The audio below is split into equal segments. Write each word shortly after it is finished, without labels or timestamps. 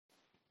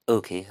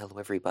Okay, hello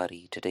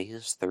everybody. Today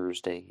is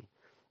Thursday,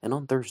 and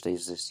on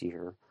Thursdays this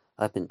year,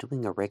 I've been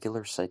doing a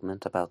regular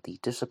segment about the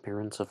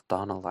disappearance of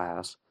Donna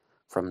Lass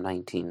from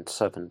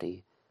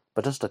 1970.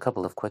 But just a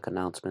couple of quick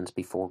announcements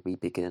before we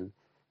begin.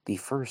 The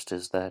first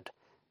is that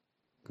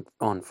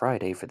on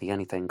Friday for the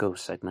Anything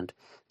Goes segment,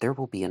 there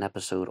will be an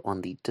episode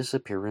on the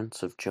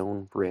disappearance of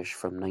Joan Risch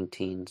from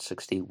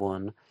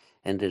 1961,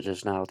 and it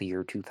is now the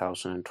year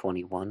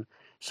 2021,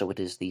 so it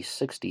is the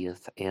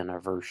 60th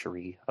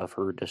anniversary of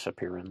her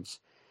disappearance.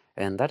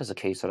 And that is a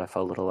case that I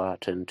followed a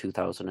lot in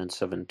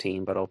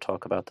 2017, but I'll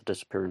talk about the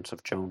disappearance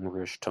of Joan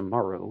Risch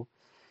tomorrow.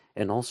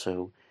 And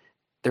also,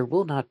 there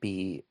will not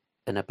be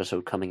an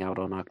episode coming out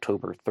on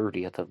October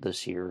 30th of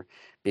this year,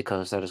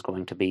 because that is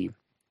going to be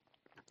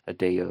a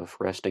day of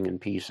resting in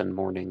peace and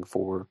mourning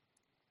for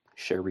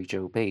Sherry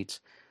Jo Bates.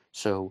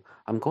 So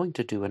I'm going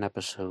to do an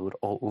episode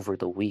all over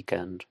the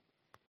weekend,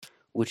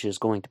 which is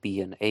going to be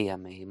an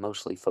AMA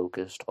mostly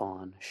focused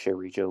on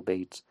Sherry Jo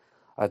Bates.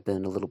 I've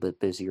been a little bit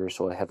busier,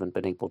 so I haven't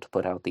been able to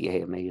put out the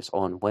AMAs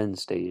on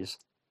Wednesdays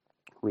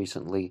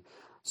recently,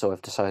 so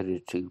I've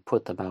decided to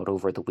put them out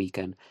over the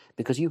weekend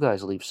because you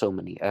guys leave so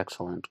many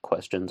excellent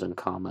questions and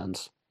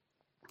comments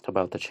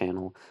about the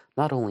channel,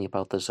 not only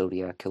about the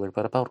Zodiac Killer,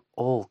 but about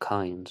all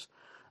kinds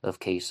of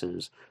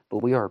cases. But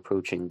we are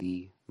approaching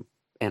the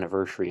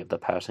anniversary of the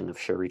passing of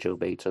Sherry Jo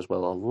Bates as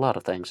well. A lot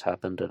of things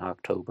happened in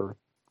October,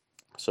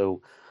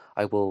 so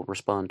I will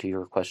respond to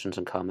your questions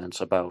and comments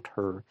about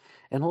her.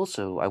 And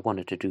also, I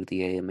wanted to do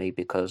the AMA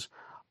because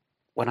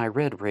when I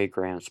read Ray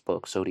Grant's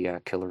book,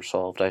 Zodiac Killer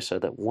Solved, I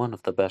said that one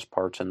of the best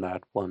parts in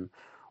that one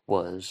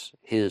was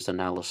his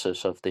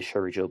analysis of the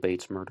Sherry Jo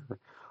Bates murder.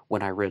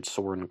 When I read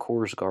Soren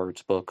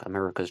Korsgaard's book,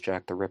 America's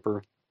Jack the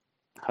Ripper,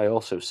 I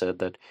also said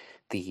that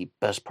the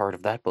best part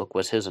of that book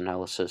was his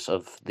analysis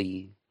of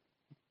the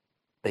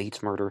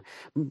Bates murder,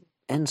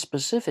 and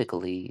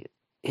specifically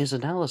his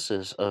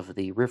analysis of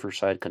the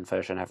Riverside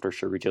Confession after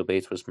Sherry Jo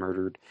Bates was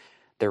murdered.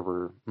 There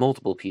were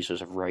multiple pieces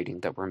of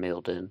writing that were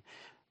mailed in,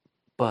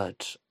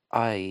 but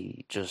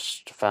I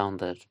just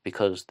found that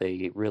because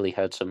they really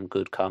had some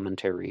good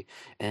commentary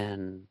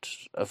and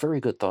a very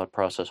good thought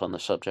process on the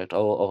subject,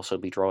 I'll also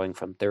be drawing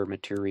from their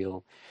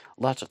material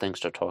lots of things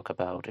to talk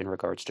about in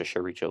regards to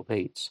Sherry Jo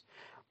Bates.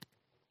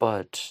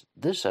 But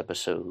this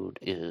episode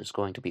is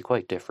going to be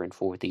quite different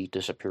for the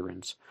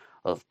disappearance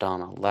of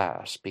Donna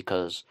Lass,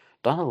 because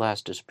Donna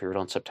Lass disappeared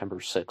on September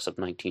 6th of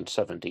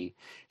 1970.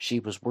 She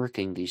was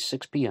working the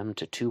 6 p.m.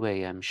 to 2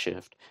 a.m.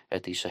 shift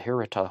at the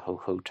Sahara Tahoe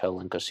Hotel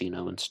and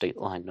Casino in State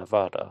Line,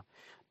 Nevada.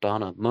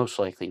 Donna most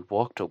likely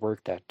walked to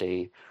work that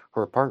day.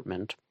 Her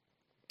apartment,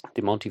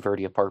 the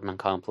Monteverdi apartment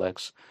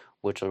complex,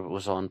 which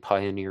was on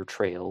Pioneer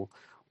Trail,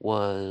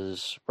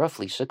 was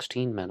roughly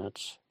 16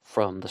 minutes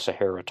from the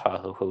Sahara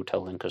Tahoe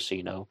Hotel and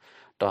Casino.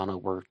 Donna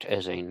worked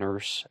as a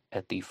nurse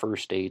at the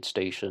first aid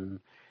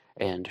station,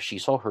 and she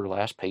saw her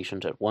last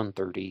patient at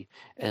 1:30,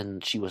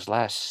 and she was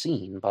last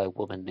seen by a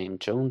woman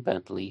named Joan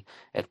Bentley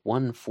at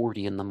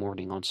 1:40 in the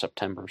morning on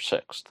September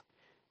 6th.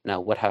 Now,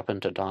 what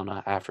happened to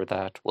Donna after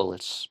that? Well,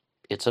 it's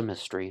a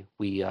mystery.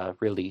 We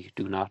really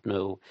do not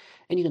know.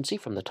 And you can see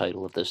from the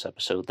title of this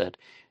episode that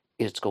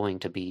it's going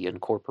to be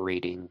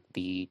incorporating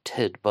the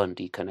Ted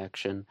Bundy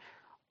connection.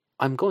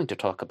 I'm going to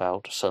talk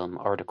about some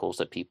articles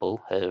that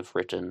people have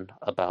written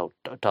about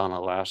Donna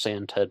Lass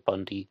and Ted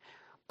Bundy,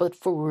 but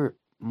for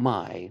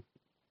my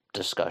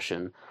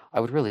discussion,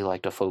 I would really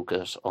like to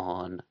focus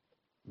on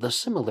the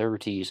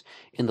similarities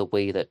in the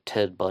way that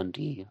Ted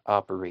Bundy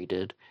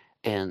operated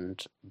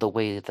and the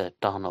way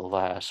that Donna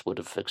Lass would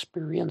have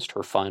experienced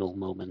her final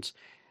moments,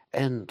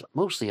 and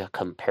mostly a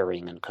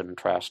comparing and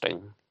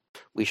contrasting.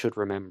 We should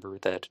remember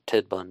that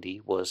Ted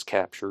Bundy was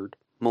captured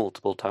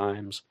multiple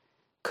times,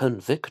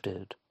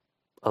 convicted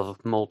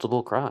of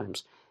multiple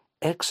crimes,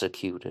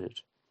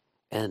 executed,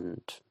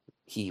 and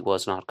he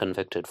was not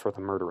convicted for the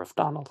murder of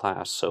Donna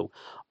Lass, so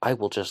I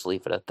will just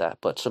leave it at that.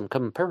 But some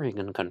comparing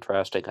and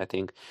contrasting, I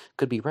think,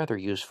 could be rather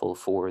useful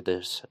for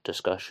this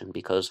discussion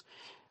because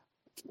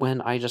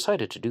when I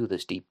decided to do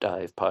this deep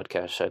dive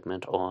podcast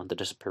segment on the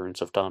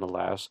disappearance of Donna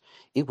Lass,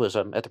 it was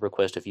at the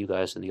request of you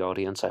guys in the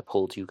audience. I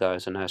polled you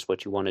guys and asked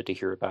what you wanted to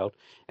hear about,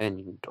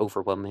 and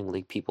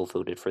overwhelmingly people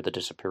voted for the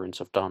disappearance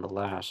of Donna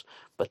Lass.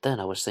 But then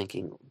I was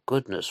thinking,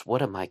 goodness,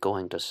 what am I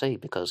going to say?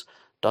 Because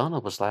Donna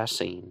was last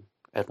seen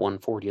at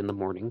 1:40 in the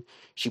morning.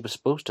 She was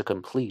supposed to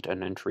complete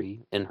an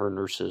entry in her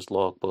nurse's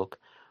logbook,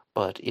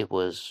 but it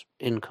was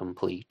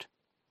incomplete,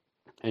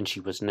 and she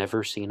was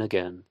never seen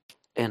again.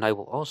 And I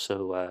will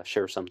also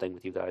share something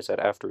with you guys that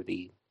after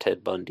the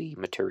Ted Bundy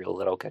material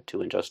that I'll get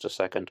to in just a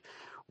second,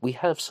 we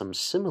have some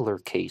similar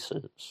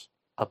cases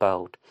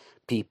about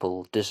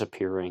people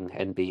disappearing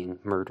and being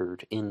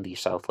murdered in the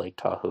South Lake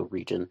Tahoe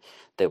region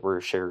that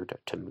were shared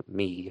to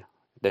me,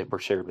 that were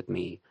shared with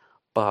me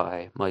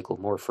by Michael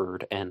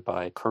Morford and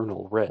by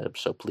Colonel Reb,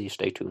 so please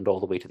stay tuned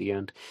all the way to the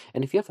end.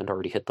 And if you haven't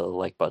already hit the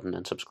like button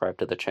and subscribe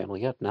to the channel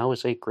yet, now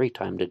is a great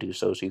time to do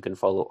so so you can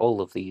follow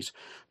all of these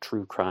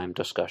true crime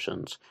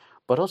discussions.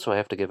 But also I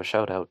have to give a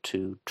shout out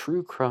to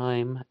True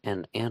Crime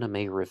and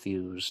Anime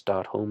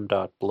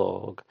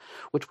Reviews.home.blog,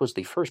 which was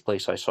the first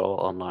place I saw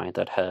online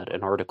that had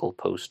an article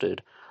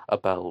posted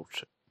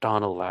about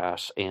Donna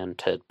Lass and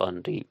Ted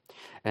Bundy.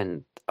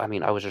 And I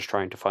mean, I was just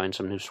trying to find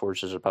some news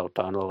sources about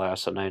Donna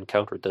Lass, and I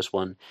encountered this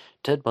one: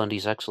 Ted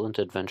Bundy's excellent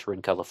adventure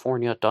in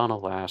California, Donna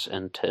Lass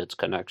and Ted's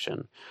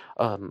connection.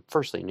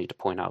 First, they need to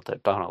point out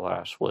that Donna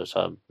Lass was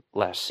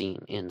last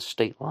seen in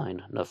State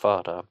Line,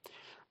 Nevada.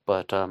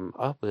 But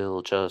I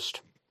will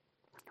just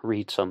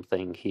read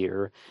something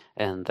here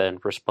and then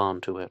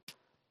respond to it.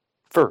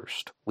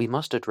 First, we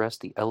must address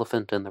the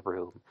elephant in the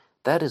room.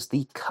 That is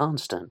the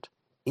constant,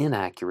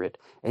 inaccurate,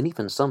 and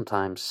even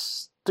sometimes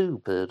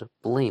stupid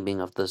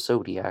blaming of the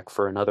Zodiac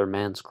for another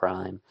man's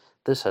crime.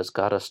 This has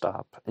got to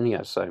stop. And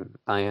yes,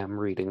 I am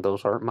reading.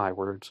 Those aren't my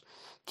words.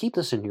 Keep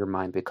this in your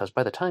mind because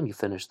by the time you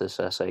finish this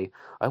essay,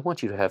 I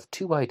want you to have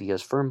two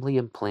ideas firmly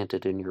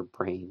implanted in your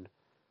brain.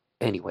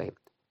 Anyway,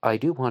 I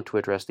do want to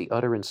address the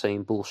utter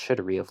insane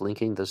bullshittery of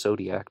linking the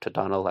Zodiac to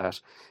Donna Lass,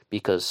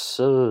 because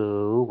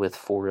with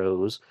 4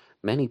 O's,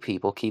 many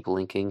people keep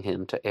linking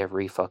him to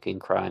every fucking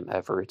crime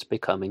ever. It's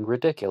becoming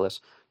ridiculous.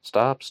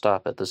 Stop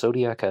it. The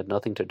Zodiac had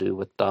nothing to do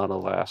with Donna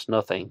Lass.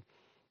 Nothing.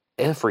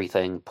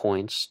 Everything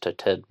points to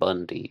Ted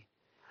Bundy.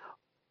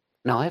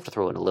 Now, I have to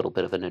throw in a little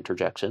bit of an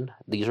interjection.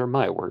 These are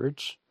my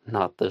words,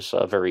 not this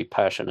very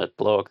passionate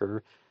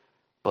blogger,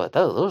 but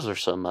those are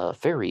some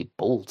very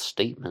bold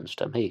statements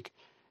to make.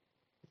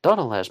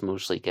 Donna Lass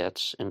mostly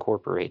gets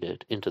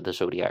incorporated into the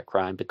Zodiac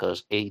crime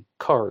because a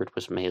card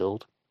was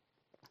mailed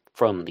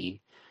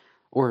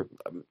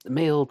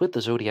mailed with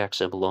the Zodiac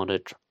symbol on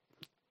it,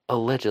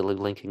 allegedly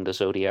linking the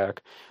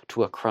Zodiac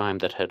to a crime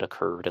that had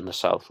occurred in the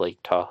South Lake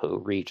Tahoe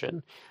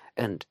region.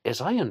 And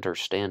as I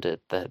understand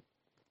it, that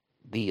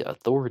the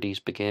authorities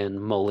began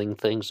mulling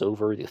things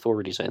over, the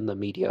authorities and the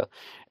media,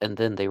 and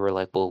then they were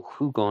like, well,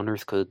 who on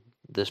earth could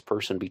this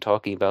person be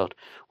talking about?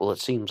 Well, it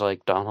seems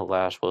like Donna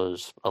Lass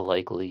was a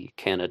likely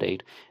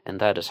candidate, and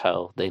that is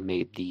how they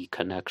made the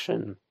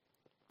connection.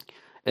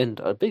 And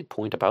a big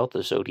point about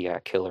the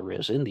Zodiac Killer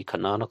is, in the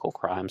canonical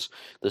crimes,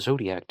 the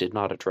Zodiac did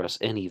not address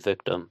any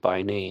victim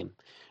by name.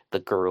 The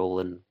girl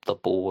and the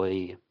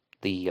boy,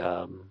 the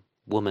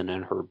woman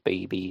and her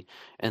baby,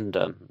 and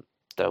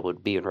that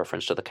would be in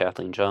reference to the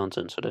Kathleen Johns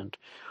incident,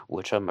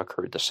 which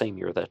occurred the same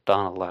year that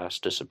Donna Lass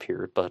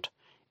disappeared. But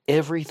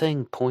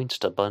everything points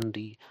to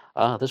Bundy.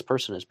 This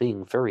person is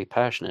being very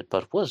passionate,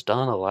 but was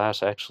Donna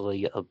Lass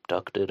actually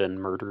abducted and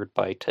murdered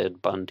by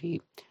Ted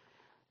Bundy?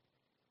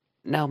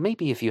 Now,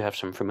 maybe if you have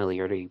some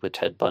familiarity with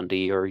Ted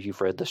Bundy, or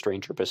you've read The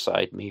Stranger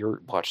Beside Me,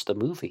 or watched the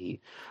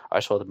movie. I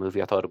saw the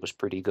movie, I thought it was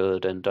pretty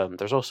good, and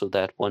there's also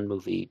that one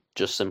movie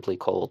just simply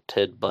called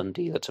Ted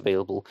Bundy that's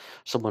available.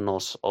 Someone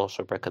else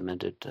also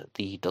recommended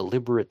The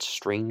Deliberate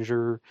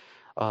Stranger,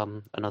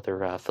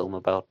 another film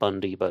about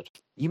Bundy, but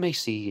you may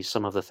see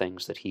some of the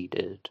things that he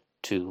did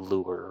to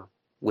lure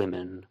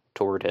women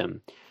toward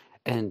him.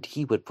 And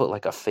he would put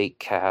like a fake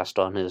cast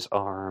on his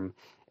arm,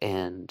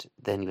 and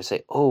then he would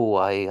say, oh,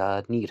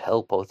 I need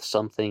help with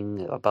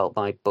something about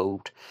my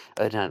boat,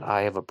 and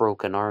I have a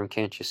broken arm,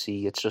 can't you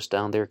see? It's just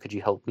down there, could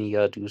you help me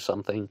do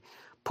something?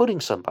 Putting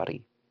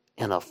somebody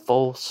in a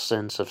false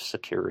sense of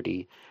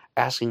security,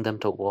 asking them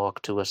to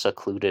walk to a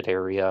secluded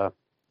area.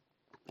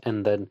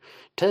 And then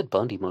Ted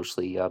Bundy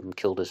mostly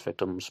killed his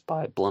victims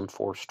by blunt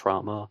force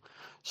trauma.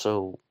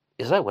 So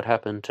is that what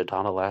happened to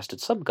Donna Lass? Did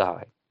some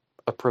guy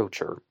approach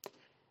her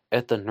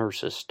at the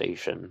nurse's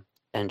station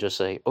and just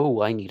say,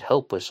 oh, I need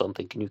help with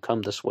something, can you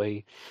come this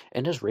way?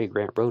 And as Ray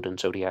Grant wrote in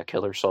Zodiac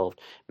Killer Solved,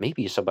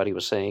 maybe somebody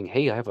was saying,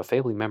 hey, I have a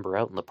family member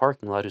out in the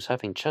parking lot who's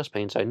having chest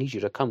pains, I need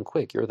you to come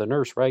quick, you're the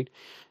nurse, right?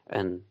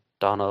 And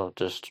Donna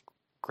just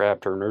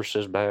grabbed her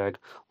nurse's bag,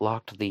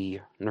 locked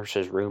the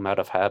nurse's room out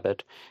of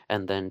habit,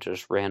 and then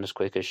just ran as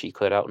quick as she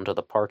could out into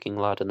the parking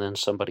lot, and then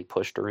somebody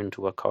pushed her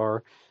into a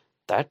car.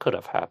 That could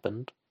have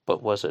happened.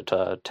 But was it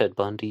Ted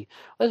Bundy?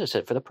 As I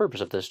said, for the purpose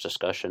of this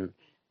discussion,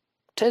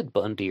 Ted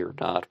Bundy or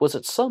not, was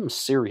it some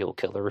serial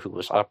killer who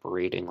was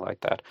operating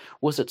like that?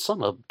 Was it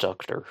some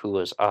abductor who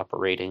was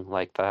operating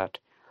like that?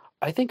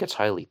 I think it's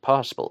highly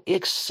possible,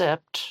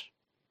 except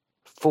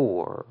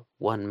for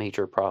one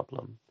major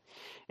problem,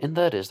 and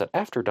that is that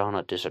after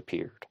Donna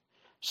disappeared,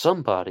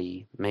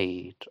 somebody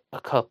made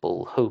a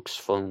couple hoax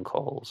phone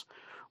calls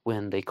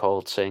when they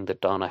called saying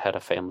that Donna had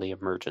a family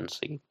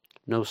emergency.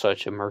 No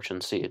such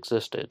emergency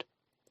existed.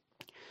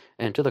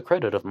 And to the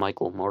credit of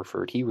Michael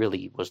Morford, he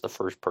really was the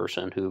first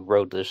person who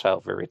wrote this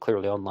out very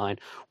clearly online,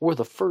 or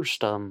the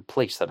first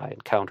place that I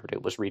encountered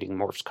it was reading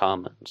Morph's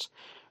comments.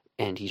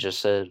 And he just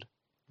said,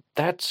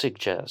 that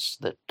suggests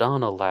that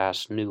Donna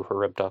Lass knew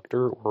her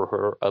abductor, or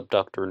her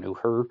abductor knew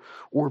her,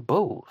 or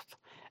both.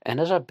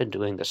 And as I've been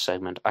doing this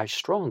segment, I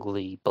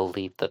strongly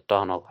believe that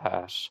Donna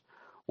Lass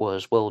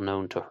was well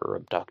known to her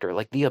abductor.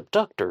 Like, the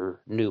abductor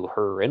knew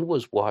her and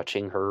was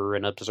watching her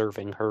and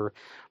observing her.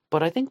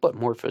 But I think what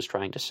Morph is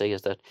trying to say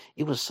is that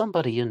it was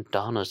somebody in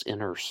Donna's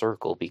inner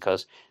circle,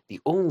 because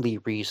the only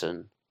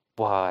reason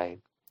why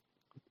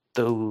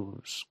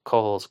those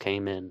calls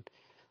came in,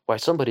 why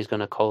somebody's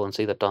going to call and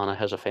say that Donna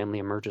has a family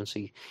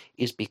emergency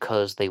is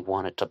because they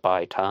wanted to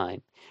buy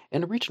time.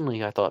 And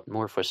originally I thought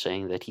Morph was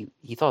saying that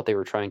he thought they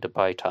were trying to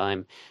buy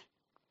time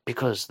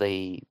because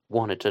they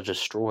wanted to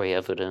destroy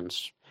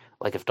evidence.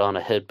 Like if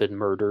Donna had been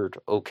murdered,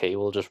 okay,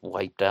 we'll just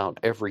wiped out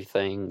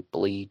everything,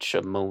 bleach,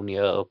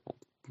 ammonia,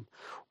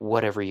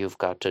 whatever you've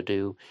got to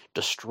do,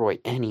 destroy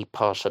any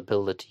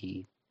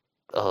possibility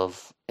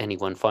of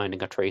anyone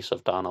finding a trace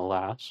of Donna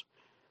Lass,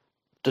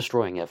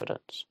 destroying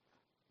evidence.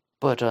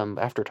 But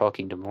after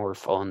talking to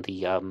Morph on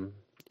the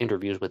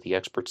interviews with the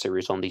expert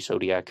series on the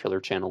Zodiac Killer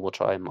channel,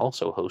 which I'm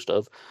also host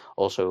of,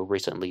 also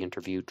recently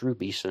interviewed Drew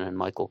Beeson and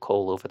Michael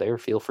Cole over there.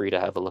 Feel free to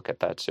have a look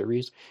at that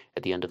series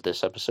at the end of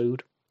this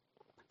episode.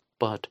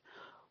 But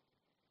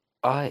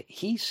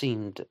he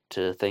seemed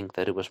to think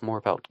that it was more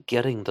about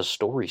getting the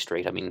story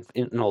straight. I mean,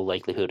 in all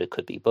likelihood, it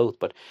could be both,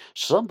 but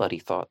somebody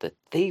thought that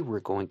they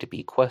were going to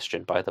be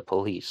questioned by the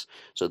police,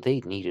 so they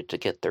needed to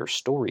get their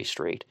story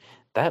straight.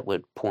 That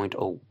would point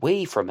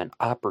away from an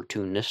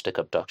opportunistic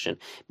abduction,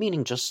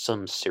 meaning just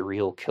some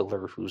serial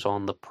killer who's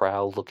on the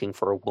prowl looking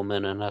for a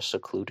woman in a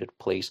secluded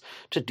place,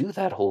 to do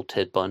that whole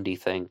Ted Bundy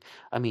thing.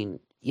 I mean,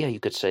 yeah,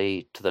 you could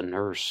say to the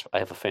nurse, I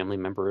have a family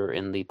member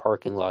in the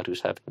parking lot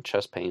who's having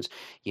chest pains.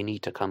 You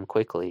need to come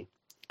quickly.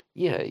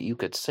 Yeah, you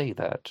could say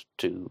that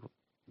to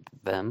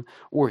them.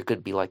 Or it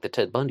could be like the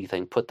Ted Bundy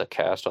thing, put the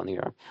cast on the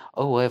arm.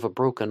 Oh, I have a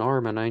broken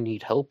arm and I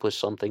need help with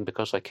something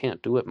because I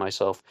can't do it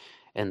myself.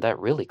 And that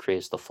really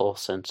creates the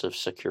false sense of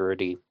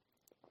security.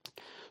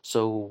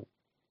 So,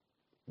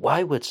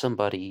 why would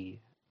somebody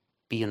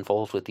be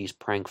involved with these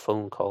prank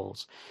phone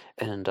calls?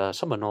 And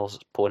someone else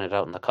pointed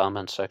out in the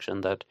comments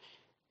section that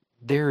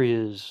there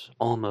is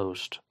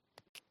almost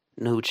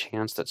no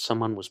chance that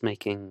someone was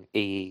making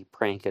a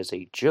prank as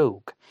a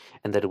joke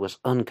and that it was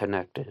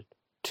unconnected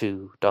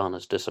to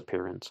Donna's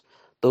disappearance.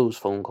 Those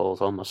phone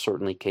calls almost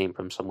certainly came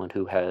from someone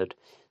who had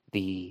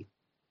the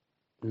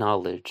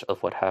knowledge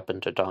of what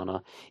happened to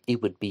Donna.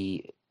 It would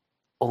be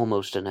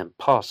almost an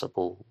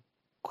impossible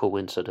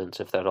coincidence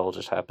if that all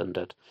just happened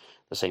at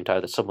the same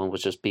time, that someone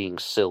was just being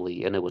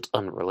silly and it was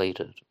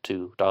unrelated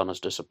to Donna's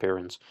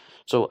disappearance.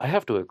 So I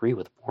have to agree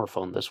with Morph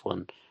on this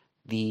one.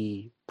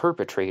 The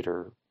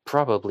perpetrator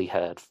probably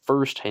had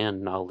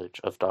first-hand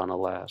knowledge of Donna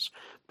Lass.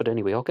 But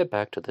anyway, I'll get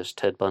back to this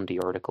Ted Bundy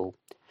article.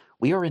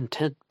 We are in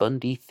Ted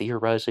Bundy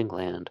theorizing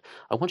land.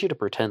 I want you to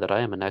pretend that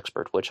I am an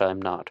expert, which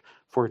I'm not,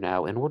 for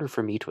now, in order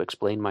for me to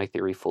explain my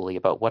theory fully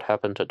about what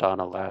happened to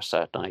Donna Lass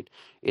that night.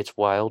 It's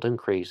wild and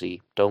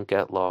crazy. Don't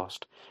get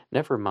lost.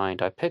 Never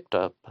mind, I picked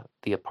up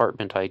the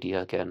apartment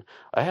idea again.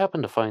 I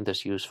happened to find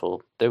this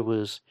useful. It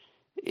was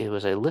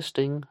a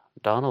listing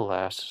Donna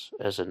Lass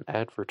as an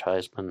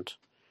advertisement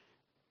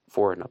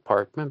for an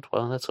apartment.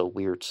 Well, that's a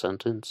weird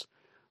sentence.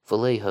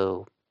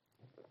 Vallejo,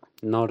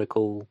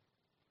 Nautical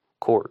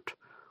Court,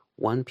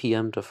 1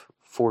 p.m. to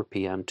 4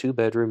 p.m.,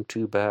 2-bedroom,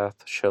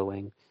 2-bath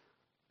showing.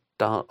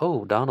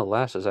 Donna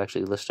Lass is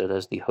actually listed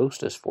as the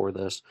hostess for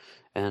this,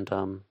 and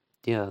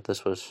yeah,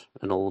 this was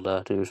an old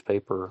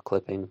newspaper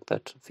clipping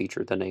that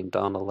featured the name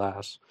Donna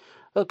Lass.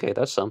 Okay,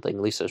 that's something.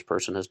 At least this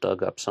person has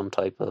dug up some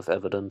type of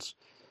evidence.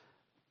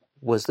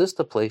 Was this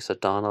the place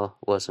that Donna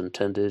was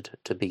intended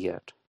to be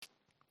at?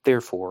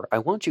 Therefore, I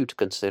want you to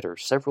consider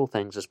several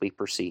things as we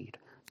proceed.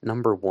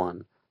 Number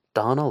 1.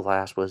 Donna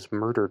Lass was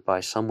murdered by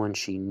someone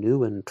she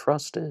knew and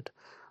trusted.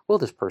 Well,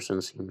 this person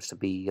seems to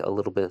be a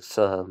little bit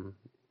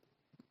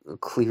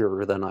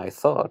clearer than I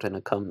thought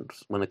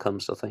when it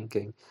comes to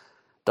thinking.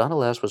 Donna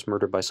Lass was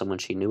murdered by someone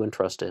she knew and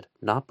trusted,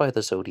 not by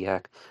the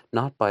Zodiac,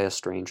 not by a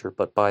stranger,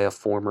 but by a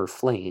former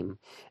flame.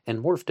 And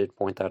Morph did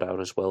point that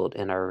out as well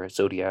in our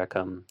Zodiac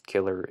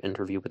killer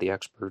interview with the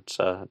experts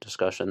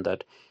discussion,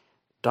 that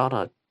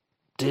Donna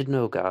did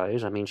know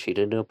guys. I mean, she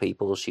did know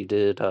people. She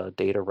did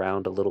date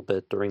around a little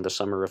bit during the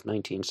summer of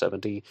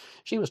 1970.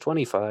 She was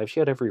 25. She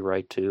had every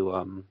right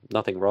to,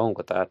 nothing wrong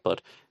with that,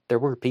 but there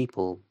were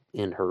people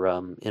in her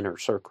inner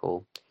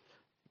circle.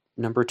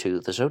 Number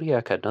 2, the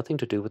Zodiac had nothing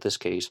to do with this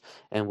case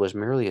and was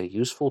merely a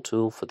useful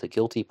tool for the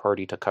guilty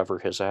party to cover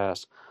his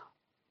ass.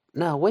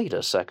 Now, wait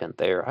a second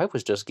there. I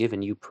was just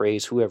giving you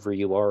praise, whoever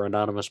you are,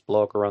 anonymous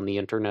blogger on the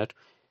internet.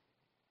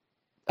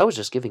 I was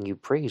just giving you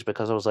praise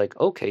because I was like,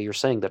 okay, you're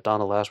saying that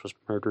Donna Lass was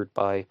murdered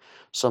by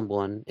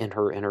someone in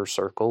her inner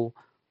circle,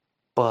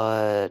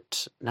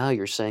 but now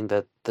you're saying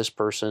that this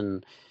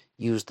person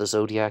used the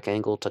Zodiac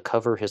angle to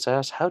cover his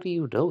ass? How do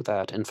you know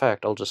that? In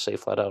fact, I'll just say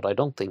flat out, I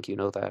don't think you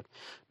know that.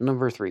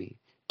 Number 3,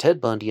 Ted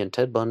Bundy and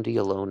Ted Bundy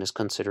alone is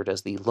considered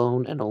as the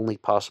lone and only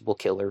possible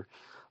killer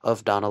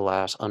of Donna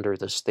Lass under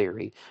this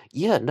theory.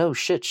 Yeah, no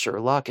shit,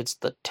 Sherlock, it's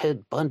the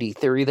Ted Bundy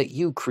theory that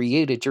you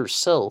created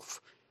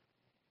yourself.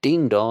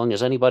 Ding dong,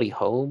 is anybody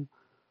home?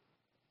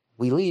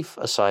 We leave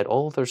aside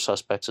all other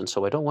suspects, and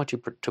so I don't want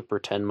you to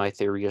pretend my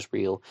theory is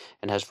real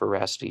and has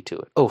veracity to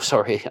it. Oh,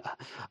 sorry,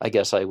 I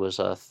guess I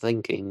was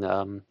thinking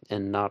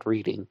and not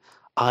reading.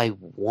 I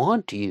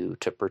want you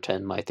to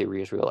pretend my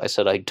theory is real. I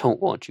said I don't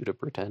want you to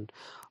pretend.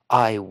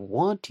 I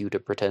want you to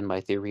pretend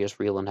my theory is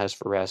real and has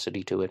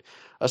veracity to it.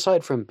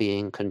 Aside from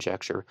being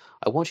conjecture,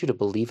 I want you to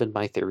believe in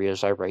my theory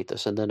as I write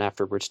this, and then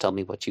afterwards tell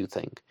me what you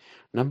think.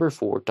 Number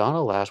 4,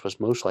 Donna Lass was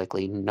most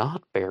likely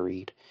not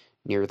buried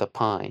near the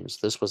pines.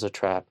 This was a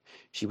trap.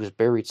 She was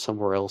buried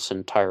somewhere else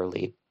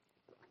entirely.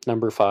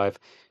 Number 5,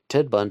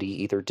 Ted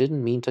Bundy either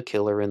didn't mean to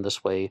kill her in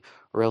this way,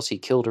 or else he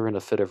killed her in a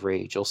fit of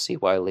rage. You'll see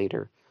why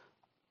later.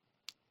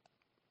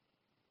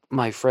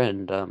 My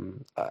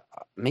friend,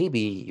 maybe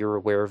you're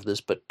aware of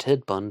this, but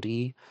Ted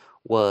Bundy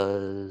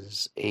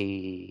was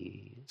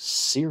a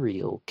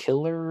serial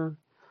killer.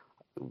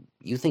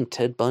 You think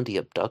Ted Bundy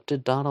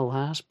abducted Donna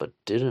Lass but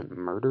didn't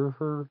murder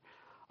her?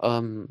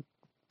 Um,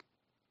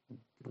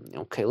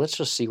 okay, let's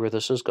just see where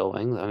this is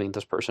going. I mean,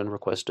 this person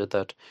requested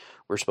that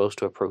we're supposed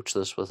to approach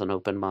this with an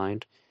open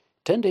mind.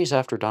 10 days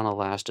after Donna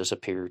Lass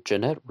disappeared,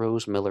 Jeanette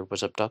Rose Miller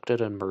was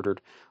abducted and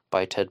murdered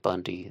by Ted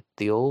Bundy.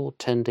 The old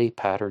 10-day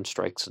pattern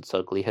strikes its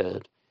ugly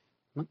head.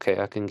 Okay,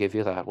 I can give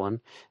you that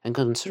one. And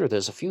consider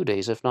this a few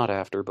days, if not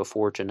after,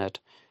 before Jeanette.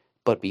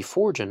 But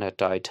before Jeanette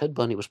died, Ted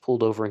Bundy was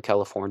pulled over in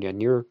California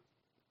near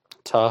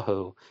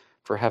Tahoe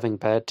for having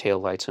bad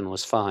taillights and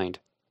was fined.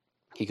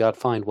 He got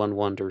fined, one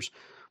wonders.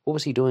 What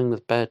was he doing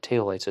with bad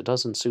taillights? It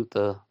doesn't suit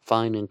the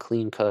fine and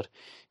clean-cut,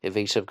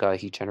 evasive guy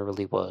he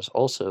generally was.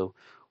 Also,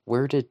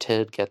 where did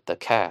Ted get the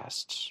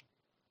casts?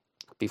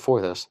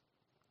 Before this,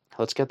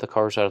 let's get the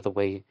cars out of the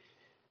way.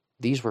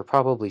 These were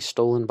probably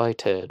stolen by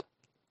Ted.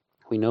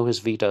 We know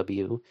his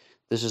VW.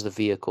 This is the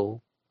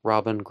vehicle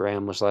Robin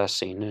Graham was last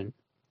seen in.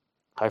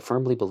 I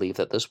firmly believe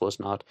that this was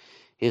not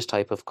his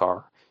type of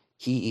car.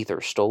 He either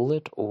stole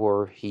it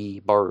or he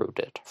borrowed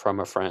it from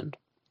a friend.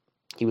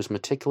 He was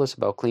meticulous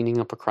about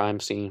cleaning up a crime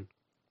scene.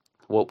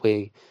 What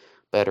way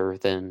better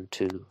than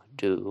to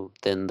do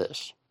than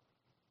this?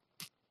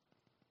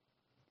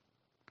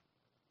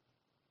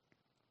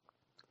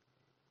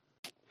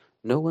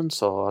 No one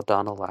saw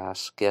Donna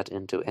Lass get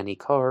into any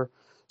car,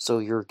 so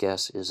your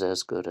guess is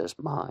as good as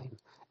mine.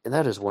 And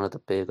that is one of the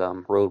big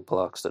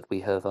roadblocks that we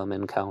have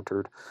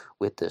encountered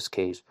with this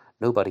case.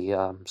 Nobody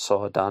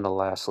saw Donna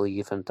Lass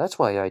leave, and that's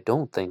why I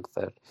don't think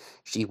that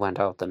she went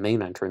out the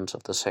main entrance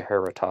of the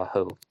Sahara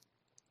Tahoe,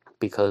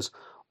 because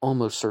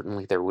almost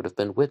certainly there would have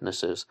been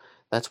witnesses.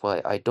 That's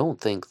why I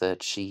don't think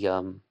that she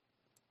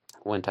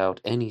went out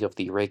any of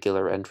the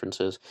regular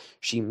entrances.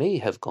 She may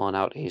have gone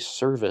out a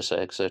service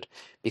exit,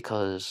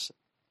 because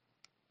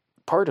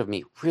part of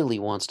me really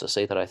wants to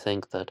say that I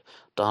think that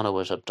Donna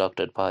was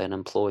abducted by an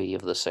employee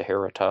of the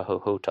Sahara Tahoe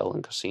Hotel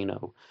and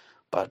Casino,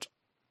 but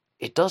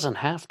it doesn't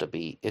have to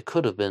be. It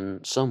could have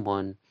been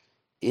someone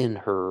in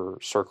her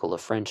circle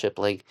of friendship.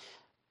 Like,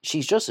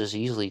 she's just as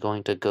easily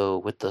going to go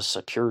with the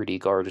security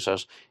guard who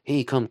says,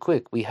 "Hey, come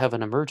quick, we have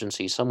an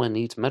emergency, someone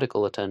needs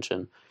medical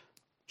attention."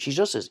 She's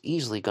just as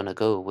easily going to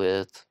go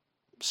with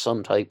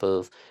some type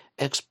of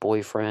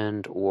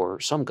ex-boyfriend or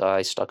some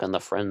guy stuck in the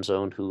friend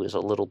zone who is a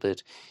little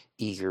bit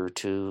eager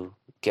to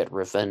get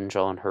revenge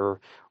on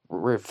her.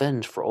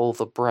 Revenge for all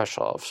the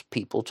brush-offs.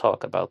 People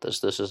talk about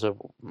this. This is a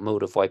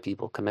mode of why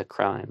people commit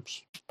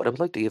crimes. But I would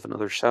like to give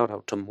another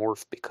shout-out to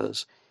Morph,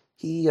 because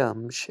he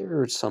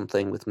shared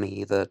something with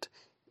me that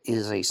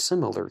is a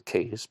similar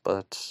case,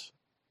 but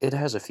it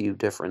has a few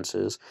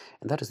differences,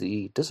 and that is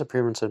the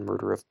disappearance and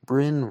murder of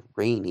Bryn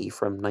Rainey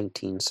from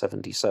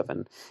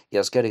 1977.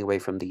 Yes, getting away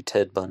from the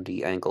Ted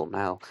Bundy angle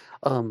now.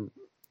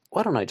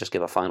 Why don't I just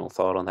give a final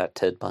thought on that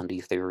Ted Bundy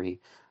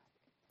theory?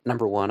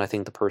 Number one, I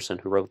think the person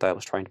who wrote that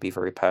was trying to be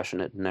very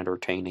passionate and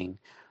entertaining.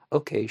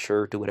 Okay,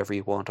 sure, do whatever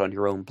you want on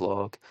your own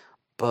blog,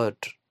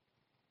 but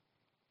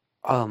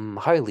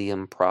highly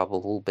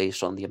improbable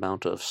based on the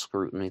amount of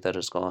scrutiny that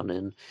has gone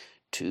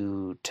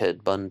into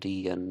Ted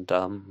Bundy, and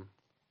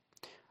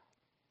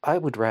I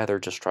would rather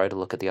just try to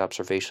look at the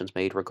observations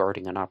made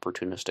regarding an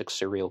opportunistic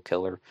serial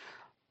killer.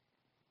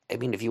 I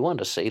mean, if you want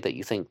to say that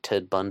you think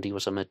Ted Bundy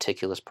was a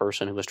meticulous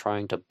person who was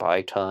trying to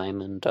buy time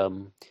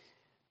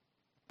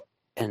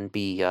and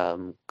be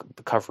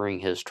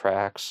covering his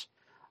tracks,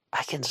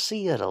 I can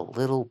see it a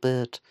little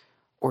bit,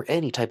 or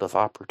any type of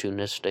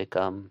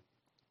opportunistic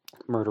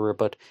murderer,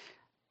 but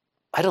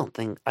I don't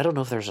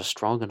know if there's a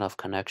strong enough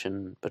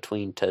connection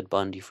between Ted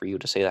Bundy for you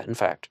to say that. In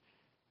fact,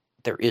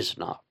 there is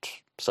not.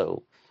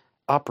 So,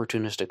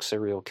 opportunistic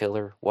serial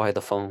killer, why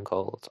the phone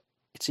calls?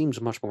 It seems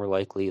much more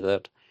likely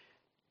that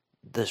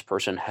this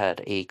person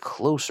had a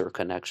closer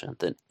connection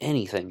than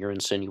anything you're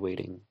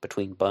insinuating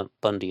between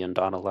Bundy and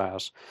Donna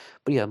Lass.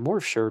 But yeah,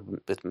 Morph shared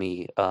with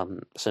me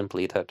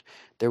simply that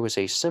there was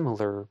a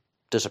similar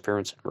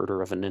disappearance and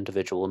murder of an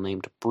individual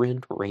named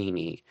Bryn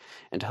Rainey.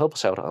 And to help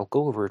us out, I'll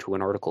go over to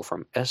an article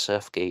from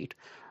SF Gate,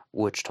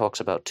 which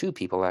talks about two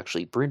people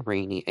actually, Bryn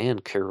Rainey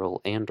and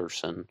Carol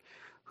Anderson,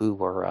 who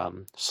were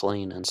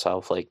slain in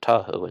South Lake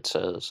Tahoe. It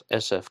says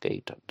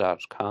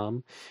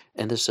sfgate.com,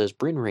 and this says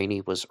Bryn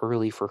Rainey was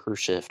early for her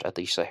shift at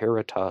the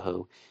Sahara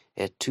Tahoe.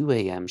 At 2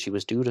 a.m., she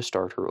was due to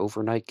start her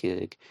overnight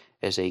gig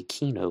as a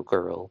Keno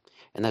girl.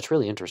 And that's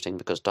really interesting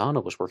because Donna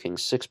was working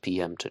 6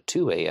 p.m. to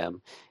 2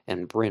 a.m.,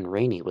 and Bryn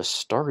Rainey was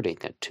starting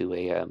at 2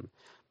 a.m.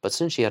 But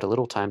since she had a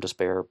little time to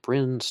spare,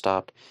 Bryn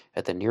stopped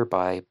at the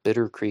nearby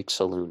Bitter Creek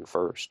Saloon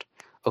first.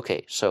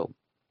 Okay, so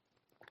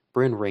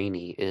Bryn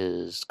Rainey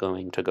is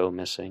going to go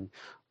missing.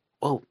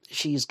 Well,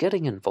 she's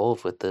getting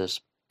involved with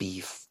this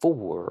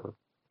before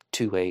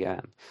 2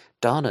 a.m.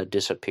 Donna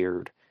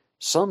disappeared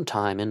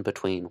sometime in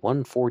between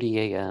 1:40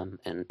 a.m.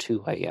 and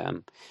 2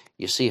 a.m.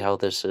 You see how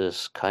this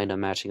is kind of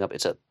matching up?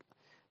 It's at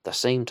the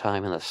same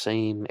time in the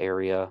same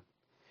area.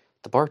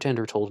 The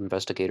bartender told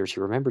investigators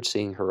he remembered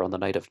seeing her on the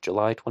night of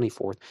July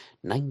 24th,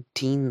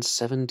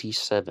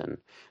 1977.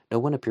 No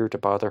one appeared to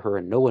bother her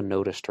and no one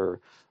noticed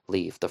her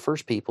leave. The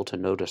first people to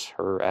notice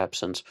her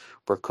absence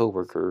were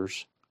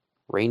coworkers.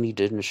 Rainey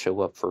didn't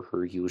show up for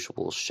her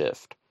usual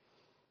shift.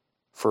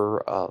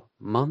 For a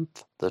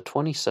month, the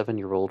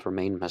 27-year-old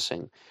remained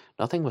missing.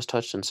 Nothing was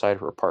touched inside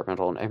her apartment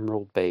on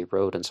Emerald Bay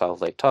Road in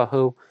South Lake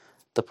Tahoe.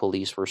 The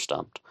police were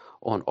stumped.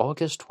 On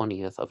August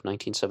 20th of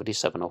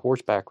 1977, a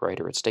horseback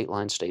rider at State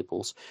Line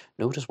Stables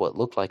noticed what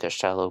looked like a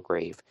shallow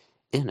grave.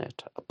 In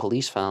it,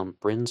 police found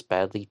Bryn's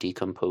badly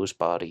decomposed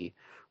body.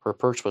 Her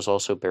purse was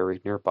also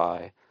buried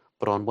nearby,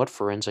 but on what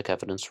forensic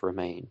evidence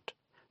remained?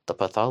 The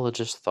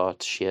pathologist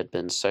thought she had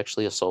been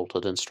sexually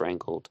assaulted and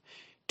strangled.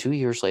 2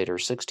 years later,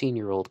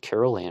 16-year-old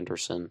Carol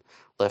Anderson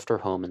left her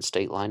home in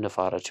State Line,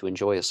 Nevada to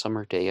enjoy a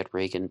summer day at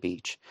Reagan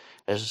Beach.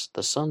 As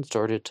the sun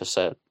started to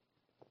set,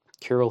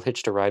 Carol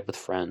hitched a ride with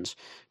friends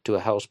to a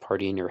house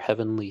party near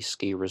Heavenly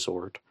Ski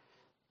Resort.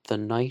 The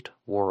night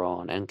wore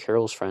on, and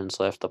Carol's friends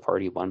left the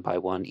party one by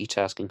one, each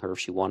asking her if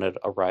she wanted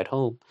a ride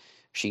home.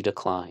 She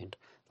declined.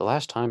 The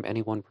last time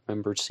anyone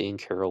remembered seeing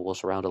Carol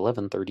was around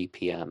 11:30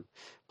 p.m.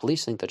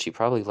 Police think that she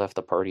probably left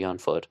the party on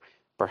foot.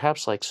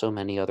 Perhaps like so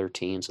many other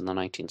teens in the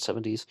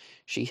 1970s,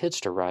 she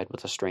hitched a ride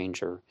with a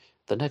stranger.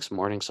 The next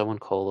morning, someone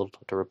called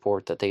to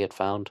report that they had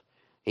found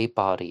a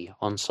body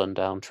on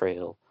Sundown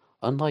Trail.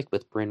 Unlike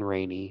with Bryn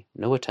Rainey,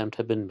 no attempt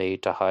had been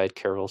made to hide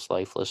Carol's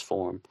lifeless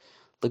form.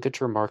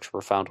 Ligature marks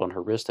were found on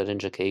her wrist that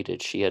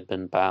indicated she had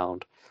been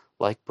bound,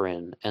 like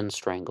Bryn, and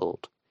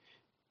strangled.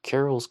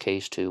 Carol's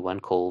case, too,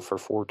 went cold for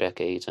 4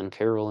 decades, and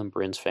Carol and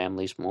Bryn's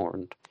families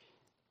mourned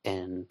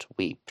and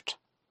wept.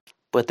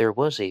 But there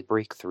was a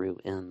breakthrough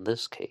in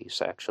this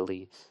case,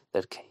 actually,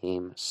 that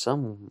came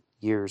some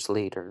years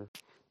later.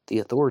 The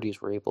authorities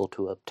were able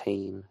to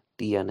obtain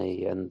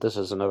DNA, and this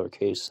is another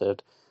case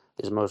that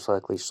is most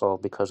likely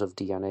solved because of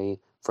DNA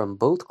from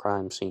both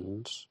crime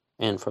scenes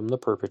and from the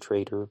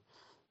perpetrator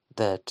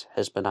that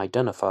has been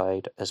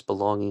identified as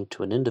belonging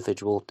to an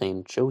individual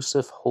named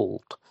Joseph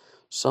Holt,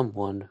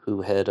 someone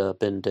who had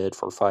been dead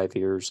for 5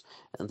 years,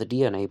 and the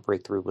DNA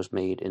breakthrough was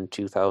made in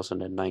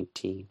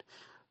 2019.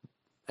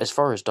 As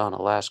far as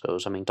Donna Lass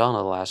goes,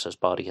 Donna Lass's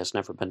body has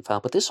never been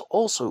found, but this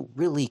also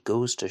really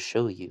goes to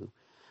show you.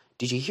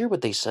 Did you hear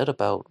what they said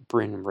about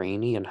Bryn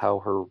Rainey and how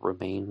her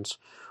remains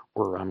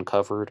were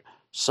uncovered?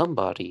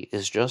 Somebody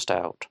is just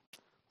out,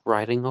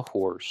 riding a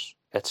horse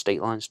at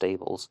State Line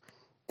Stables,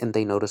 and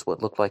they noticed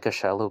what looked like a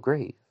shallow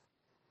grave.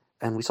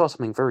 And we saw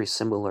something very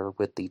similar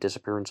with the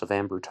disappearance of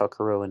Amber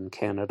Tuckero in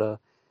Canada,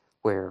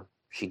 where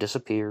she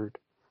disappeared.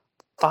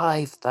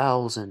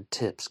 5,000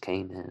 tips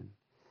came in.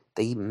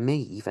 They may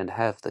even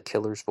have the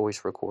killer's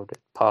voice recorded,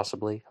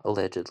 possibly,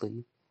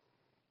 allegedly,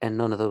 and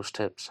none of those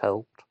tips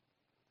helped.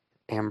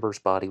 Amber's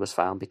body was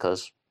found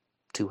because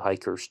 2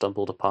 hikers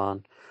stumbled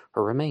upon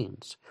her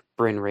remains.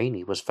 Bryn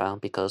Rainey was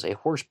found because a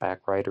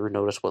horseback rider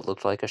noticed what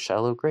looked like a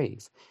shallow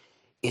grave.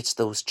 It's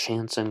those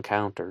chance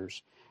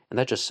encounters, and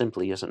that just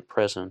simply isn't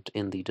present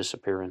in the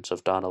disappearance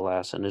of Donna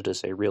Lass, and it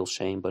is a real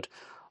shame, but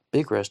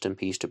big rest in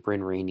peace to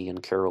Bryn Rainey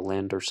and Carol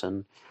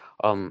Anderson.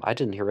 I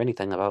didn't hear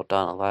anything about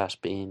Donna Lass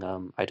being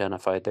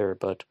identified there,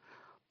 but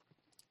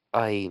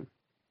I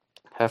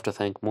have to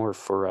thank Moore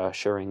for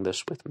sharing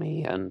this with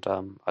me, and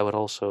I would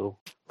also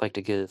like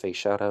to give a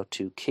shout out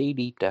to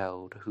Katie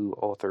Dowd, who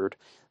authored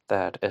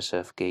that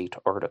SF Gate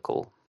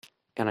article.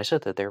 And I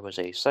said that there was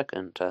a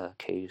second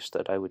case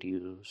that I would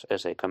use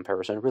as a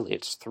comparison. Really,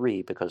 it's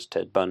 3 because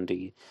Ted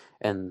Bundy,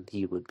 and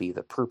he would be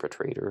the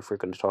perpetrator. If we're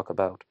going to talk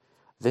about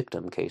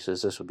victim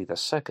cases, this would be the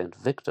second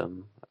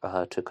victim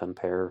to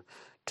compare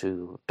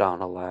to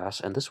Donna Lass.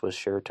 And this was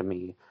shared to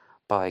me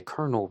by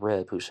Colonel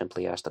Reb, who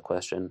simply asked the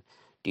question,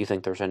 do you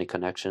think there's any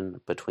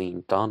connection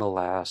between Donna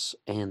Lass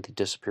and the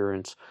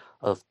disappearance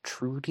of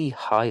Trudy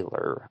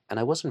Heiler? And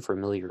I wasn't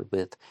familiar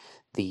with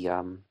the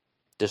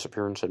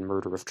disappearance and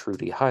murder of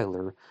Trudy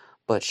Heiler,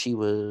 but she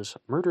was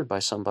murdered by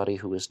somebody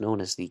who is known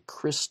as the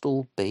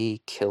Crystal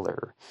Bay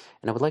Killer.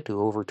 And I would like to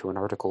go over to an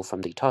article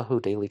from the Tahoe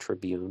Daily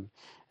Tribune,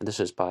 and this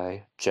is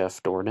by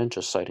Jeff Dornan,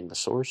 just citing the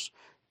source.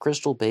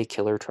 Crystal Bay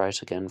Killer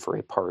tries again for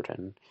a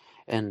pardon.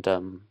 And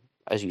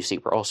as you see,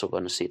 we're also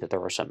going to see that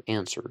there are some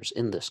answers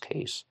in this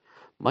case.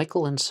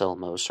 Michael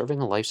Anselmo, serving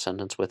a life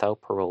sentence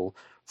without parole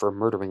for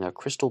murdering a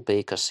Crystal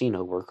Bay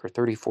casino worker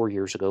 34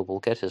 years ago will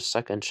get his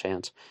second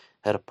chance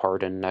at a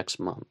pardon next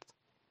month.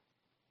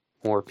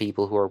 More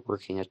people who are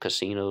working at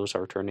casinos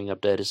are turning up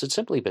dead. Is it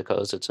simply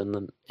because it's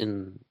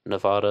in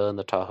Nevada and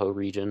the Tahoe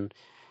region,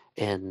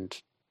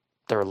 and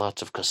there are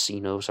lots of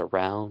casinos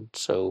around,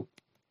 so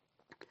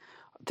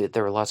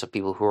there are lots of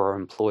people who are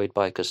employed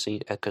by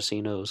at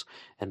casinos,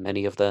 and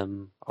many of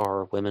them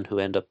are women who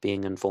end up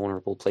being in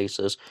vulnerable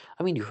places.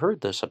 I mean, you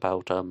heard this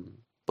about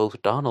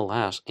both Donna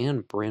Lass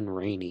and Bryn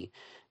Rainey.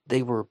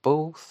 They were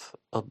both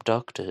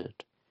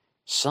abducted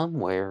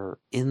somewhere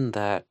in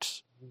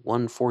that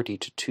 1:40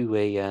 to 2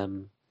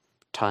 a.m.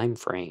 time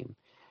frame.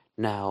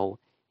 Now,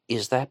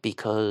 is that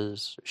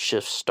because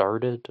shifts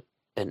started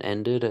and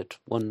ended at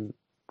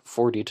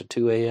 1:40 to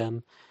 2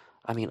 a.m.?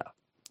 I mean,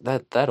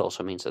 that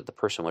also means that the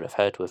person would have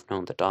had to have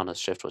known that Donna's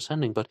shift was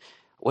ending, but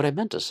what I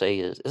meant to say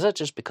is that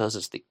just because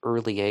it's the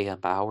early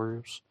AM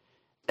hours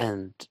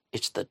and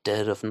it's the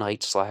dead of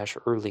night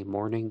 / early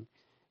morning,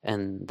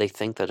 and they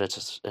think that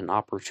it's an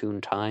opportune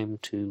time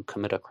to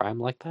commit a crime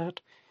like that?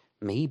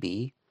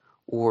 Maybe.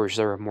 Or is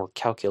there a more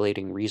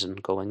calculating reason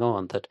going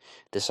on that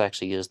this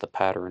actually is the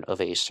pattern of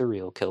a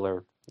serial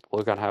killer?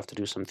 We're gonna have to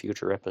do some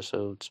future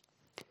episodes.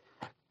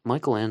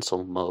 Michael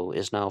Anselmo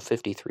is now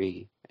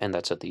 53, and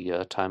that's at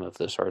the time of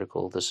this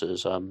article. This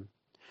is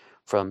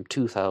from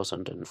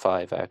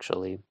 2005,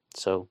 actually.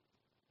 So,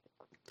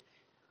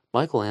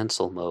 Michael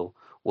Anselmo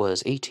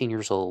was 18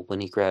 years old when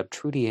he grabbed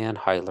Trudy Ann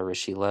Heiler as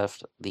she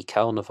left the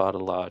Cal Nevada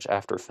Lodge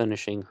after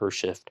finishing her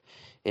shift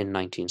in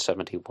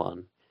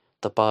 1971.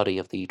 The body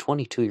of the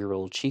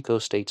 22-year-old Chico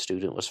State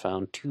student was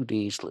found 2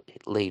 days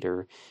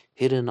later,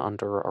 hidden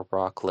under a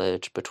rock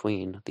ledge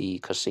between the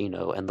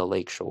casino and the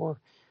lakeshore.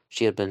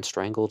 She had been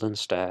strangled and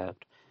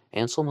stabbed.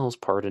 Anselmo's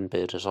pardon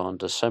bid is on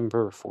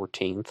December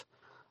 14th,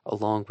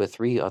 along with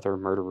 3 other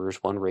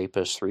murderers, 1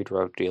 rapist, 3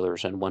 drug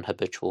dealers, and 1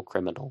 habitual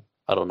criminal.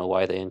 I don't know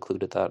why they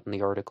included that in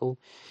the article.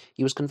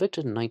 He was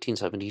convicted in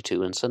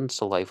 1972 and sentenced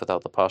to life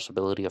without the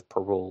possibility of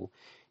parole.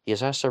 He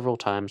has asked several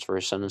times for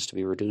his sentence to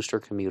be reduced or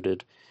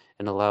commuted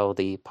and allow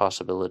the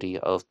possibility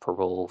of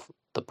parole.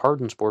 The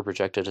Pardons Board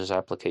rejected his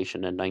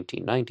application in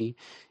 1990,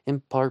 in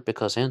part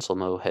because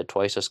Anselmo had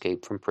twice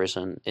escaped from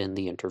prison in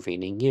the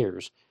intervening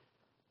years.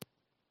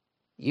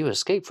 You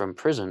escape from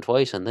prison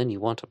twice and then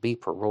you want to be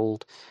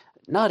paroled?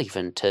 Not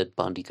even Ted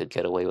Bundy could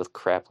get away with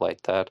crap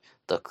like that.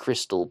 The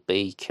Crystal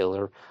Bay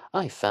Killer.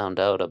 I found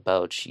out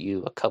about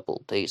you a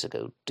couple days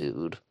ago,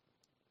 dude.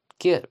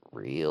 Get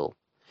real.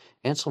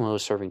 Anselmo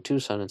is serving 2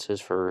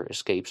 sentences for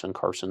escapes in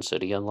Carson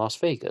City and Las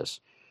Vegas.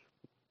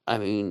 I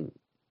mean,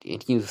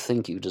 you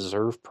think you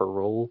deserve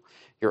parole?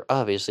 You're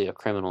obviously a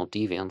criminal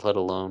deviant, let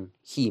alone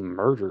he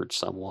murdered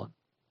someone.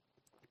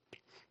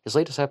 His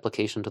latest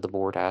application to the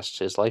board asks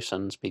his life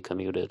sentence be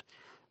commuted,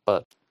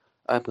 but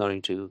I'm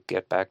going to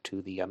get back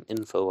to the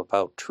info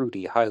about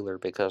Trudy Heiler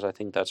because I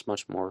think that's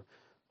much more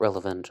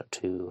relevant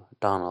to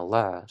Donna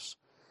Lass.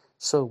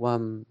 So,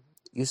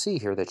 you see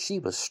here that she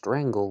was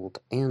strangled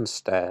and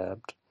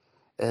stabbed,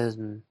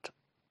 and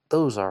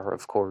those are,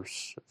 of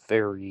course,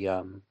 very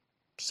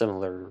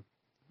similar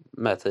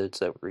methods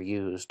that were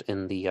used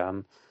in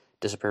the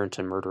disappearance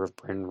and murder of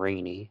Bryn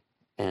Rainey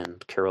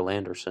and Carol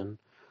Anderson.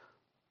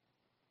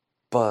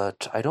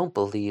 But I don't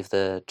believe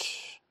that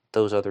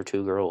those other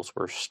 2 girls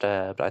were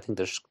stabbed. I think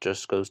this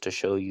just goes to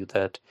show you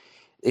that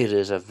it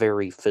is a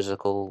very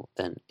physical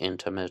and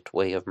intimate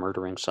way of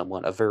murdering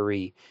someone. A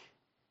very,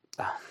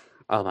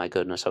 oh my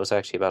goodness, I was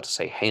actually about to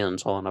say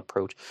hands-on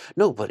approach.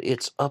 No, but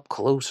it's up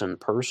close and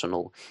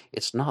personal.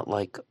 It's not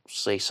like,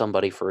 say,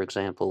 somebody, for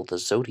example, the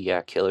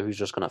Zodiac Killer, who's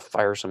just going to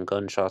fire some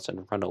gunshots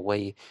and run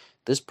away.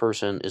 This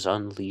person is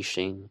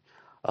unleashing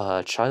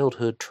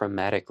childhood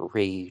traumatic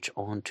rage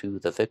onto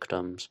the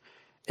victims.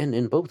 And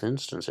in both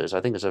instances, I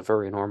think it's a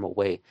very normal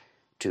way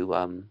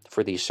to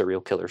for these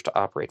serial killers to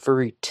operate.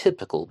 Very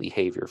typical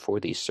behavior for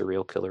these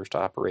serial killers to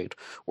operate.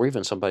 Or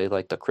even somebody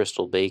like the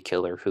Crystal Bay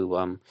Killer, who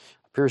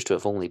appears to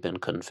have only been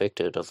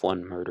convicted of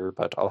 1 murder,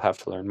 but I'll have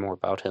to learn more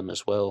about him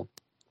as well.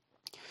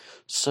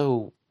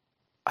 So,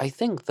 I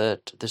think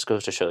that this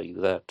goes to show you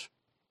that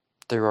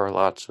there are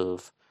lots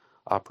of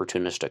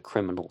opportunistic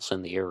criminals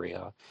in the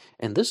area.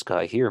 And this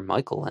guy here,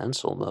 Michael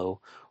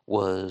Anselmo,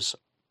 was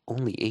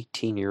only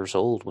 18 years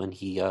old when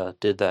he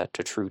did that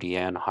to Trudy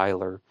Ann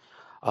Heiler.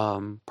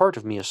 Part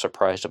of me is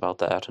surprised about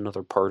that.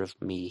 Another part of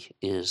me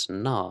is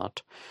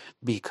not,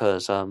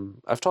 because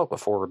I've talked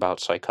before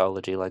about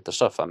psychology, like the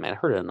stuff. I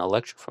heard in a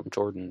lecture from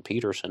Jordan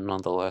Peterson,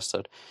 nonetheless,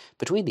 that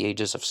between the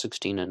ages of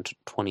 16 and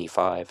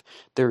 25,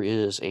 there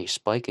is a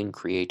spike in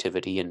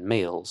creativity in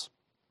males,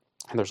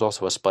 and there's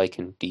also a spike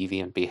in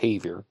deviant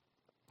behavior.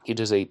 It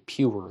is a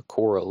pure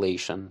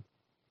correlation.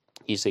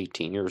 He's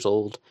 18 years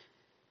old.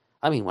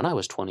 I mean, when I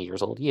was 20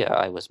 years old, yeah,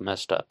 I was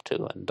messed up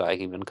too, and I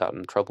even got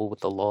in trouble with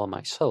the law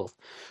myself.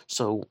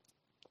 So,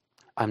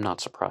 I'm not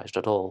surprised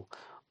at all.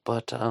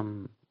 But,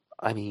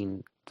 I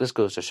mean, this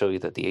goes to show you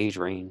that the age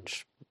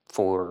range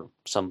for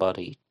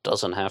somebody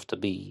doesn't have to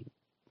be,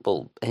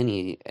 well,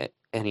 any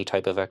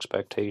type of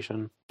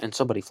expectation. And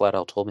somebody flat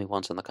out told me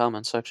once in the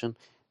comments section,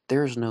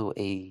 there's no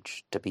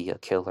age to be a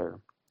killer.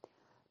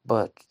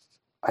 But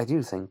I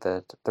do think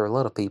that there are a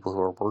lot of people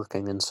who are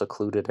working in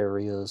secluded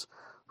areas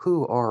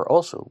who are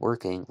also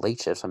working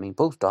late shifts. I mean,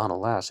 both Donna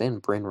Lass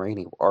and Bryn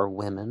Rainey are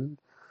women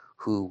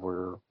who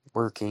were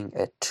working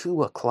at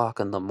 2 o'clock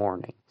in the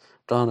morning.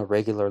 Donna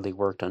regularly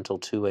worked until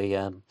 2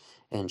 a.m.,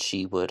 and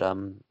she would,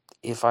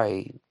 if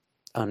I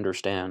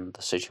understand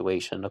the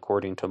situation,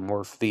 according to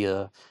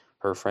Morphia,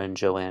 her friend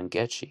Joanne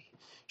Getchy,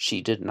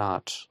 she did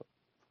not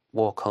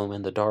walk home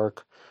in the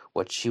dark.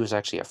 What she was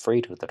actually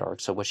afraid of the dark,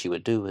 so what she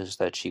would do is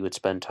that she would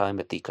spend time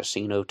at the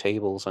casino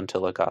tables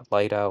until it got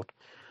light out.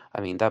 I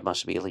mean, that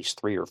must be at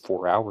least 3 or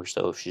 4 hours,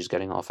 though, if she's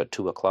getting off at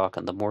 2 o'clock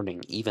in the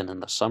morning, even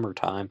in the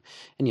summertime.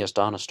 And yes,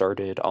 Donna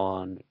started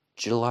on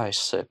July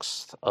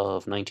 6th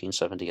of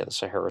 1970 at the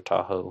Sahara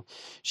Tahoe.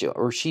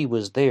 She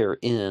was there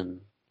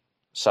in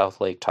South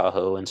Lake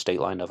Tahoe and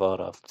State Line,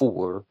 Nevada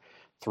for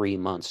 3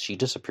 months. She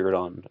disappeared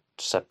on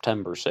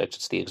September 6th.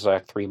 It's the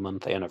exact 3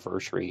 month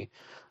anniversary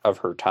of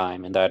her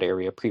time in that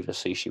area.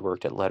 Previously, she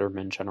worked at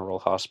Letterman General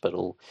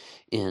Hospital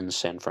in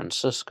San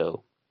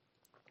Francisco.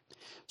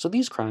 So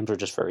these crimes are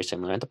just very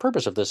similar, and the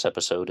purpose of this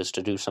episode is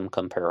to do some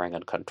comparing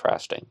and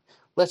contrasting.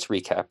 Let's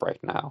recap right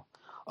now.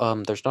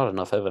 There's not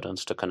enough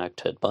evidence to connect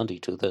Ted Bundy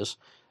to this.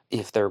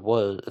 If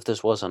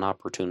this was an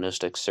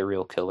opportunistic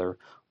serial killer,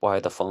 why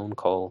the phone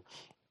call?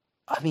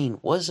 I mean,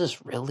 was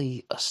this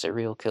really a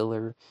serial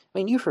killer? I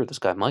mean, you've heard this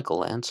guy,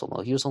 Michael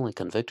Lancelo. He was only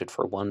convicted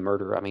for one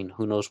murder. I mean,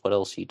 who knows what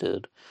else he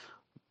did?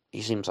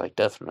 He seems like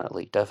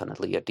definitely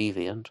a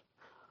deviant.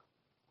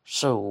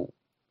 So,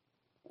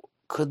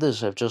 could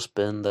this have just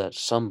been that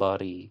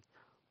somebody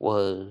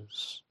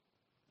was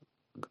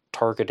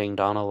targeting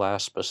Donna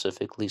Lass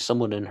specifically?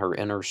 Someone in her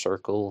inner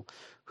circle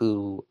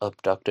who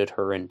abducted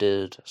her and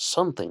did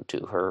something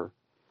to her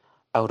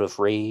out of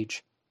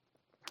rage?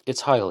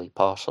 It's highly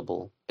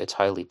possible. It's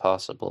highly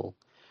possible.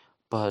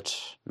 But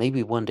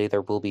maybe one day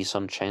there will be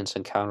some chance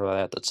encounter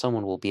that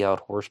someone will be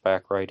out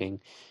horseback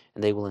riding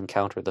and they will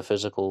encounter the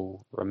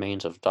physical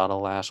remains of Donna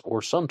Lass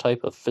or some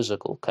type of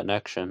physical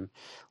connection,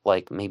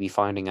 like maybe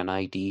finding an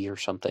ID or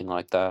something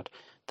like that,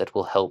 that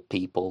will help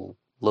people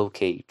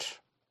locate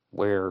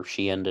where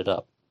she ended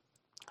up.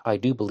 I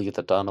do believe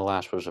that Donna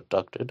Lass was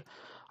abducted.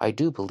 I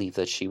do believe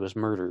that she was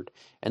murdered.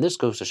 And this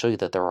goes to show you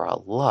that there are a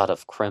lot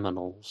of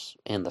criminals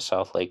in the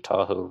South Lake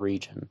Tahoe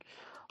region.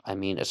 I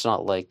mean, it's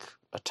not like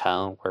a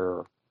town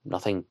where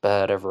nothing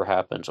bad ever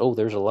happens. Oh,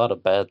 there's a lot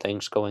of bad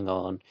things going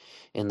on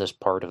in this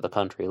part of the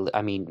country.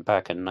 I mean,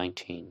 back in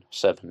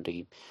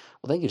 1970.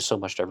 Well, thank you so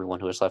much to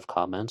everyone who has left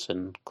comments,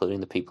 including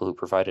the people who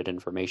provided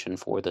information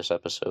for this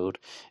episode,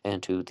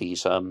 and to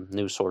these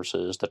news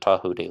sources, the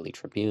Tahoe Daily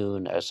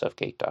Tribune,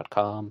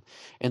 sfgate.com,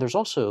 and there's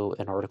also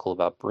an article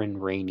about Bryn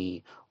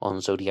Rainey on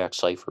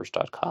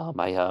zodiacciphers.com.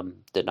 I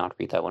did not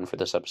read that one for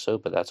this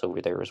episode, but that's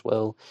over there as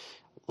well.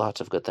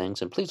 Lots of good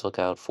things, and please look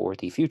out for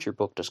the future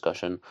book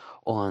discussion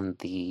on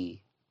the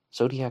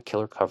Zodiac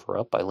Killer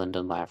cover-up by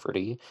Lyndon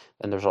Lafferty,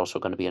 and there's also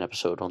going to be an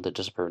episode on the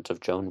disappearance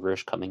of Joan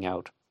Risch coming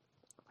out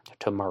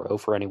tomorrow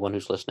for anyone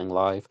who's listening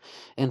live,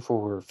 and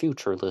for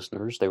future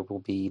listeners, there will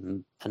be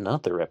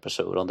another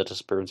episode on the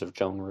disappearance of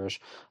Joan Risch.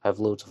 I have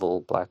loads of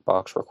old black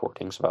box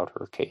recordings about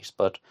her case,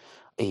 but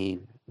a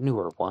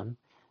newer one.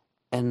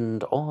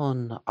 And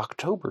on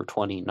October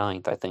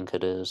 29th, I think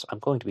it is, I'm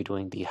going to be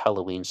doing the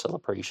Halloween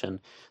celebration.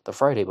 The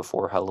Friday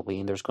before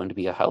Halloween, there's going to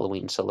be a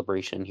Halloween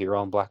celebration here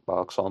on Black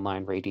Box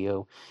Online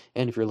Radio.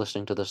 And if you're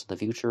listening to this in the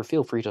future,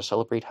 feel free to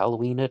celebrate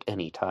Halloween at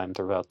any time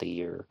throughout the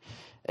year.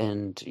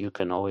 And you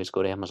can always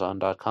go to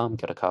Amazon.com,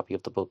 get a copy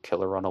of the book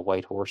Killer on a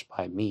White Horse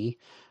by me,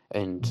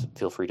 and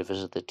feel free to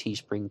visit the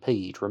Teespring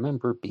page.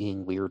 Remember,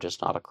 being weird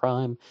is not a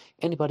crime.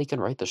 Anybody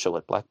can write the show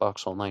at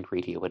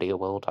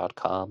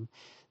blackboxonlineradio@AOL.com.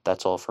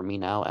 That's all for me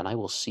now, and I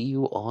will see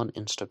you on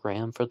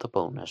Instagram for the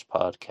bonus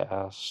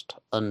podcast.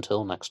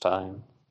 Until next time.